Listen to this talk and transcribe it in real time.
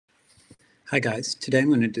Hi guys, today I'm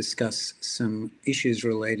going to discuss some issues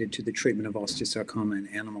related to the treatment of osteosarcoma in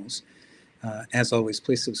animals. As always,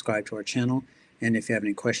 please subscribe to our channel, and if you have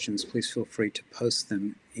any questions, please feel free to post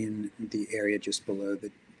them in the area just below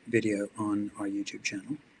the video on our YouTube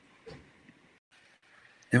channel.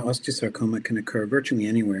 Now, osteosarcoma can occur virtually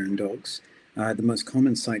anywhere in dogs. The most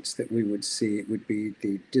common sites that we would see would be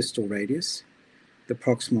the distal radius, the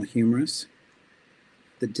proximal humerus,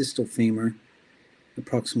 the distal femur, the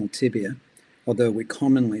proximal tibia, although we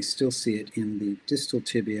commonly still see it in the distal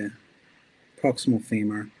tibia, proximal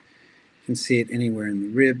femur. You can see it anywhere in the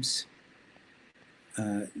ribs.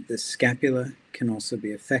 The scapula can also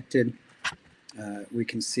be affected. We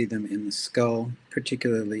can see them in the skull,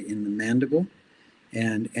 particularly in the mandible,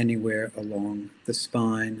 and anywhere along the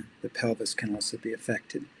spine. The pelvis can also be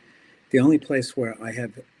affected. The only place where I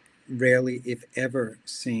have rarely, if ever,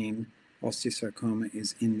 seen osteosarcoma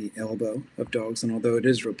is in the elbow of dogs, and although it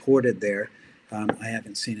is reported there, I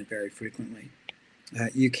haven't seen it very frequently.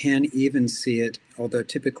 You can even see it, although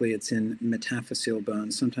typically it's in metaphyseal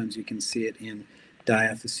bones. Sometimes you can see it in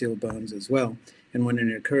diaphyseal bones as well. And when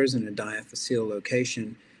it occurs in a diaphyseal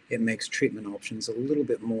location, it makes treatment options a little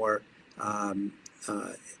bit more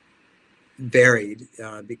varied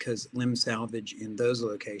because limb salvage in those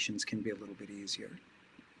locations can be a little bit easier.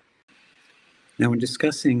 Now, when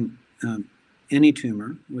discussing any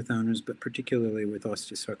tumor with owners, but particularly with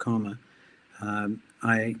osteosarcoma,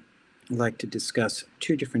 I like to discuss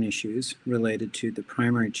two different issues related to the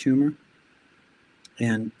primary tumor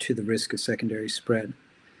and to the risk of secondary spread.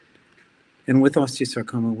 And with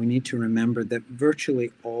osteosarcoma, we need to remember that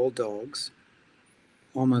virtually all dogs,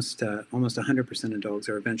 almost 100% of dogs,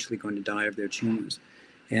 are eventually going to die of their tumors.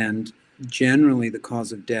 And generally, the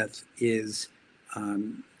cause of death is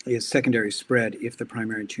secondary spread if the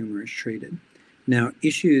primary tumor is treated. Now,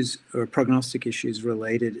 issues or prognostic issues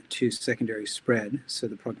related to secondary spread, so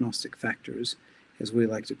the prognostic factors, as we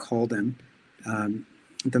like to call them,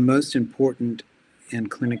 the most important and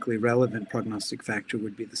clinically relevant prognostic factor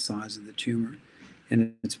would be the size of the tumor.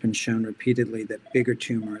 And it's been shown repeatedly that bigger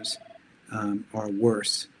tumors are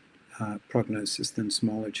worse prognosis than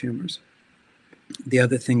smaller tumors. The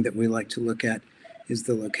other thing that we like to look at is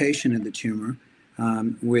the location of the tumor,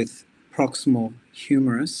 with proximal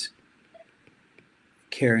humerus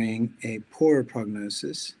carrying a poorer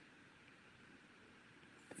prognosis.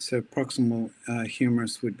 So proximal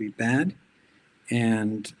humerus would be bad,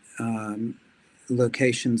 and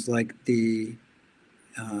locations like the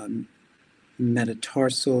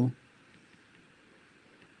metatarsal,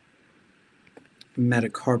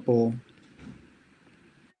 metacarpal,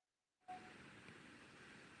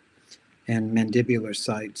 and mandibular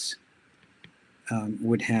sites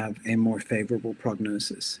would have a more favorable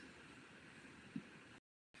prognosis.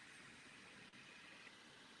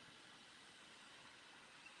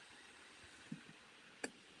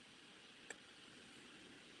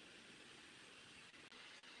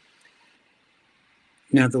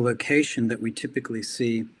 Now, the location that we typically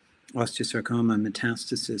see osteosarcoma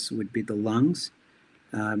metastasis would be the lungs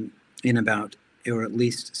in about, or at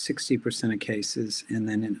least 60% of cases, and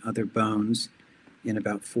then in other bones in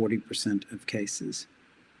about 40% of cases.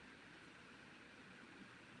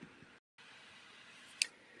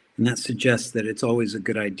 And that suggests that it's always a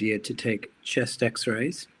good idea to take chest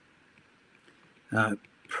x-rays,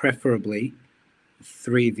 preferably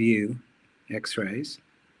 3-view x-rays.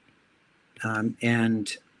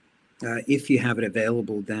 And if you have it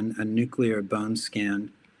available, then a nuclear bone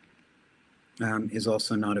scan is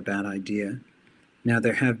also not a bad idea. Now,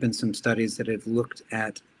 there have been some studies that have looked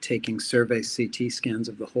at taking survey CT scans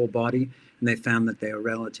of the whole body, and they found that they are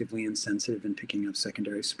relatively insensitive in picking up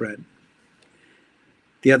secondary spread.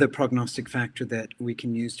 The other prognostic factor that we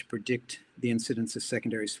can use to predict the incidence of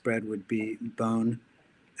secondary spread would be bone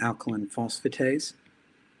alkaline phosphatase.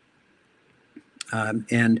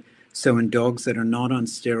 And so in dogs that are not on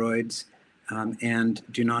steroids and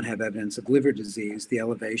do not have evidence of liver disease, the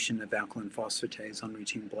elevation of alkaline phosphatase on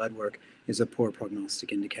routine blood work is a poor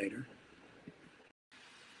prognostic indicator.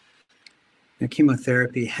 Now,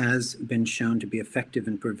 chemotherapy has been shown to be effective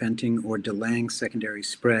in preventing or delaying secondary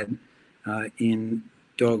spread in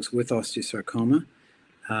dogs with osteosarcoma.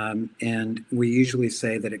 And we usually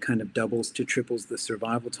say that it kind of doubles to triples the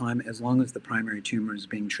survival time as long as the primary tumor is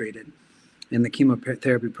being treated. And the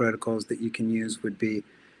chemotherapy protocols that you can use would be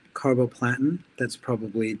carboplatin. That's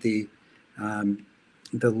probably the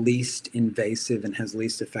least invasive and has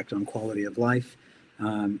least effect on quality of life.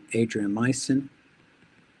 Adriamycin,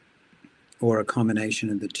 or a combination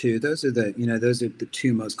of the two. Those are the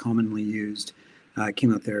two most commonly used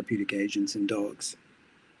chemotherapeutic agents in dogs.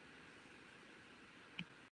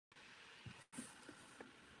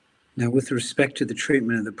 Now, with respect to the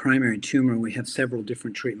treatment of the primary tumor, we have several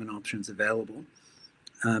different treatment options available.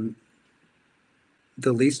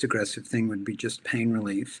 The least aggressive thing would be just pain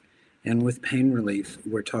relief. And with pain relief,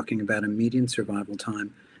 we're talking about a median survival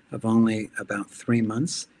time of only about 3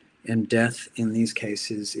 months. And death in these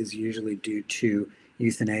cases is usually due to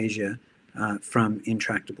euthanasia from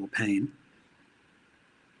intractable pain.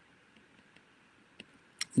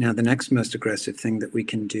 Now, the next most aggressive thing that we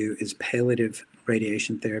can do is palliative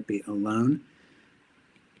radiation therapy alone.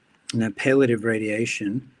 Now, palliative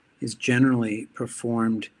radiation is generally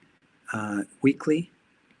performed weekly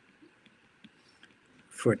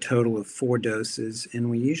for a total of 4 doses, and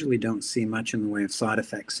we usually don't see much in the way of side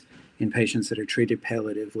effects in patients that are treated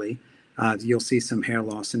palliatively. You'll see some hair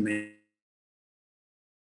loss and maybe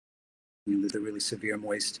the really severe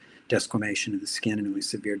moist desquamation of the skin and really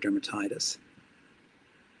severe dermatitis.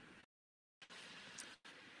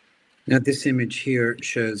 Now, this image here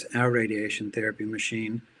shows our radiation therapy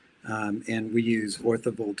machine, and we use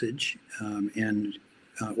orthovoltage, and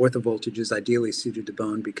orthovoltage is ideally suited to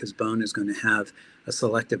bone because bone is going to have a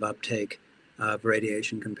selective uptake of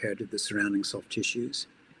radiation compared to the surrounding soft tissues.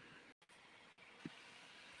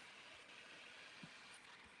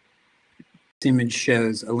 This image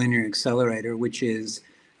shows a linear accelerator, which is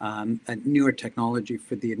a newer technology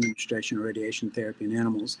for the administration of radiation therapy in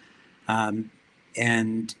animals.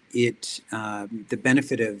 And the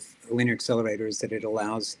benefit of a linear accelerator is that it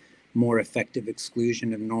allows more effective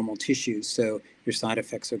exclusion of normal tissues, so your side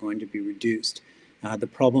effects are going to be reduced. The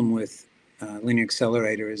problem with linear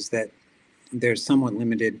accelerator is that there's somewhat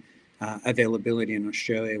limited availability in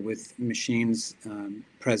Australia, with machines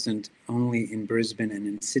present only in Brisbane and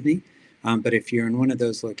in Sydney. But if you're in one of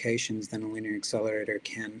those locations, then a linear accelerator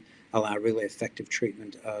can allow really effective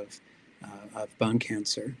treatment of bone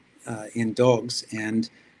cancer in dogs, and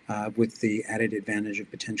with the added advantage of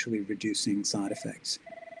potentially reducing side effects.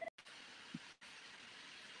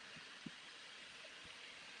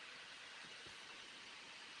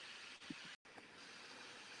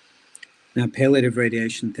 Now, palliative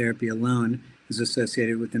radiation therapy alone is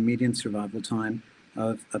associated with a median survival time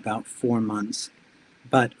of about 4 months.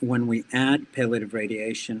 But when we add palliative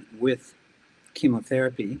radiation with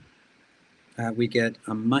chemotherapy, we get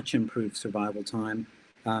a much improved survival time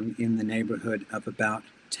in the neighborhood of about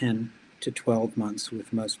 10 to 12 months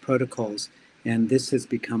with most protocols. And this has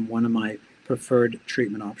become one of my preferred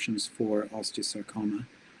treatment options for osteosarcoma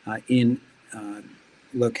in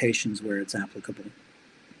locations where it's applicable.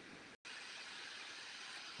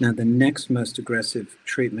 Now, the next most aggressive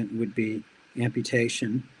treatment would be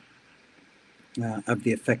amputation of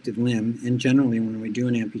the affected limb. And generally, when we do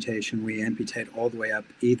an amputation, we amputate all the way up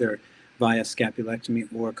either via scapulectomy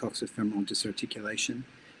or coxofemoral disarticulation.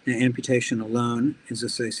 Now, amputation alone is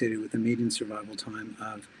associated with a median survival time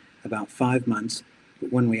of about 5 months.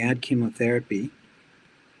 But when we add chemotherapy,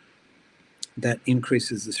 that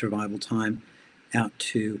increases the survival time out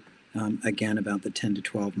to, again, about the 10 to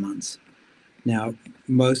 12 months. Now,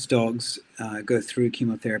 most dogs go through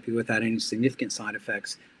chemotherapy without any significant side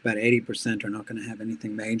effects. About 80% are not going to have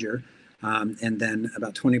anything major, and then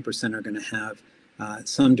about 20% are going to have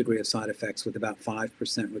some degree of side effects, with about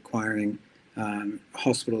 5% requiring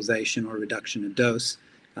hospitalization or reduction of dose.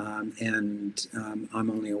 I'm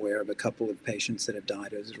only aware of a couple of patients that have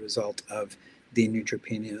died as a result of the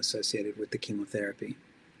neutropenia associated with the chemotherapy.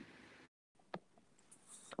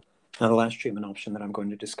 Now, the last treatment option that I'm going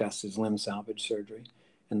to discuss is limb salvage surgery.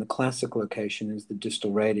 And the classic location is the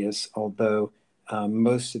distal radius, although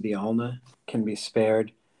most of the ulna can be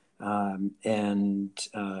spared, and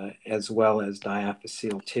as well as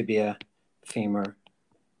diaphyseal tibia, femur,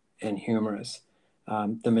 and humerus.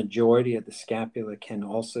 The majority of the scapula can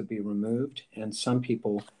also be removed, and some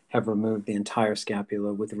people have removed the entire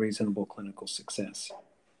scapula with reasonable clinical success.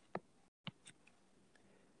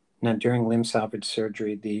 Now, during limb salvage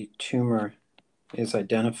surgery, the tumor is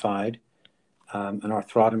identified, an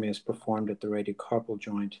arthrotomy is performed at the radiocarpal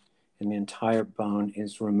joint, and the entire bone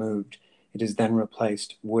is removed. It is then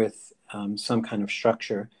replaced with some kind of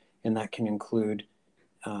structure, and that can include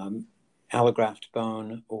allograft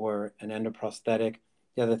bone or an endoprosthetic.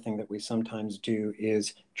 The other thing that we sometimes do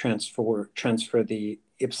is transfer the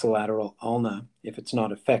ipsilateral ulna, if it's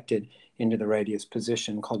not affected, into the radius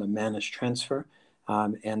position, called a Mannish transfer.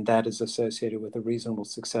 And that is associated with a reasonable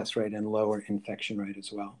success rate and lower infection rate as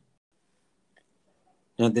well.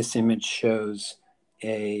 Now, this image shows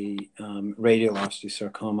a radial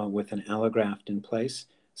osteosarcoma with an allograft in place.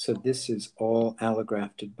 So this is all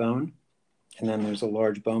allografted bone. And then there's a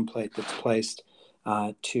large bone plate that's placed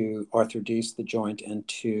to arthrodese the joint and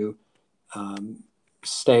to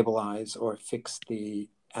stabilize or fix the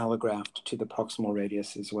allograft to the proximal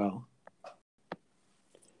radius as well.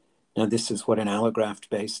 Now, this is what an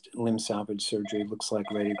allograft-based limb salvage surgery looks like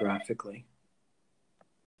radiographically.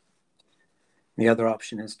 The other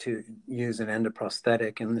option is to use an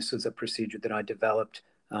endoprosthetic, and this was a procedure that I developed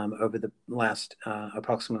over the last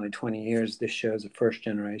approximately 20 years. This shows a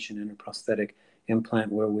first-generation endoprosthetic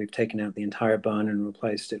implant where we've taken out the entire bone and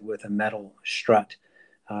replaced it with a metal strut.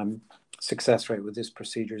 Success rate with this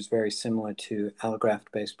procedure is very similar to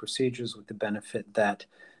allograft-based procedures, with the benefit that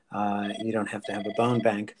you don't have to have a bone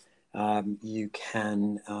bank. You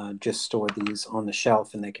can just store these on the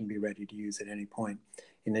shelf and they can be ready to use at any point.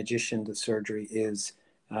 In addition, the surgery is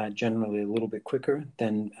generally a little bit quicker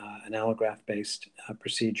than an allograft-based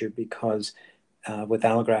procedure because with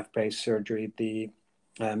allograft-based surgery, the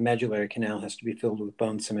medullary canal has to be filled with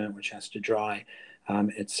bone cement, which has to dry,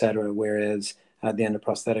 etc. Whereas the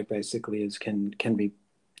endoprosthetic basically can be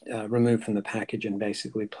removed from the package and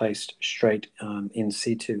basically placed straight in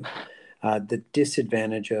situ. The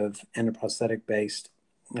disadvantage of endoprosthetic-based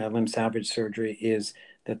limb salvage surgery is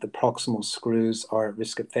that the proximal screws are at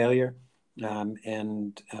risk of failure,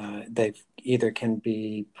 and they either can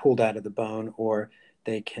be pulled out of the bone or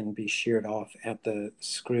they can be sheared off at the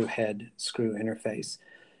screw head, screw interface.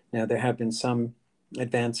 Now, there have been some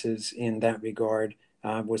advances in that regard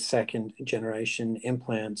with second generation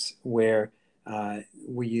implants where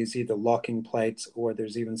we use either locking plates or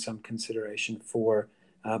there's even some consideration for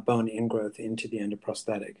bone ingrowth into the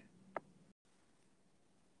endoprosthetic.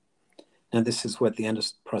 Now, this is what the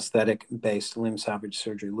endoprosthetic-based limb salvage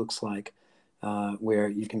surgery looks like, where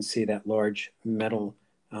you can see that large metal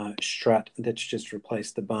strut that's just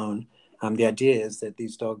replaced the bone. The idea is that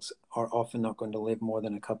these dogs are often not going to live more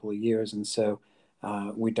than a couple of years, and so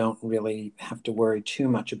we don't really have to worry too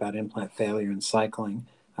much about implant failure and cycling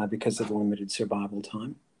because of the limited survival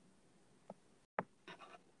time.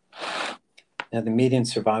 Now, the median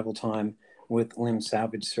survival time with limb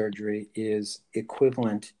salvage surgery is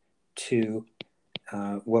equivalent to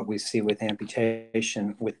what we see with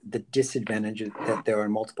amputation, with the disadvantage that there are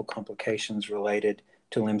multiple complications related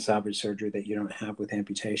to limb salvage surgery that you don't have with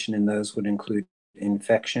amputation, and those would include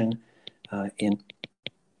infection in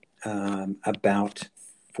about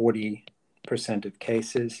 40% of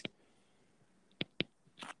cases,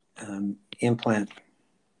 implant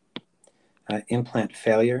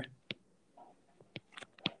failure,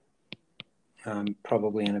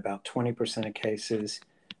 probably in about 20% of cases,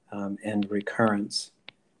 and recurrence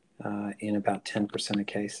in about 10% of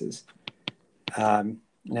cases.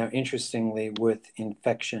 Now, interestingly, with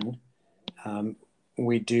infection,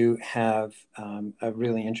 we do have a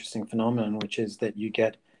really interesting phenomenon, which is that you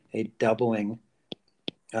get a doubling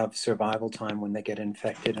of survival time when they get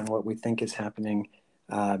infected. And what we think is happening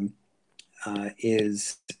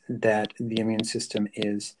is that the immune system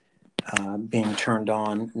is being turned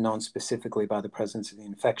on non-specifically by the presence of the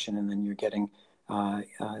infection, and then you're getting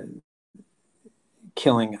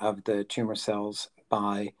killing of the tumor cells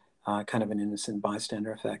by kind of an innocent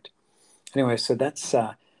bystander effect. Anyway, so that's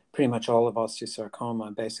pretty much all of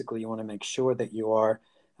osteosarcoma. Basically, you want to make sure that you are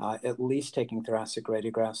at least taking thoracic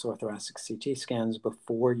radiographs or thoracic CT scans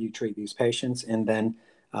before you treat these patients, and then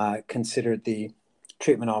consider the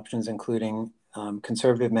treatment options, including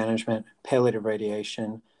conservative management, palliative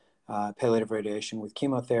radiation with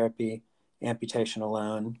chemotherapy, amputation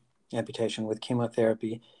alone, amputation with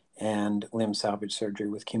chemotherapy, and limb salvage surgery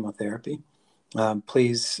with chemotherapy.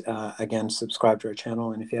 Please, again, subscribe to our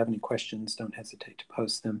channel, and if you have any questions, don't hesitate to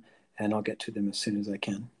post them, and I'll get to them as soon as I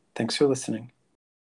can. Thanks for listening.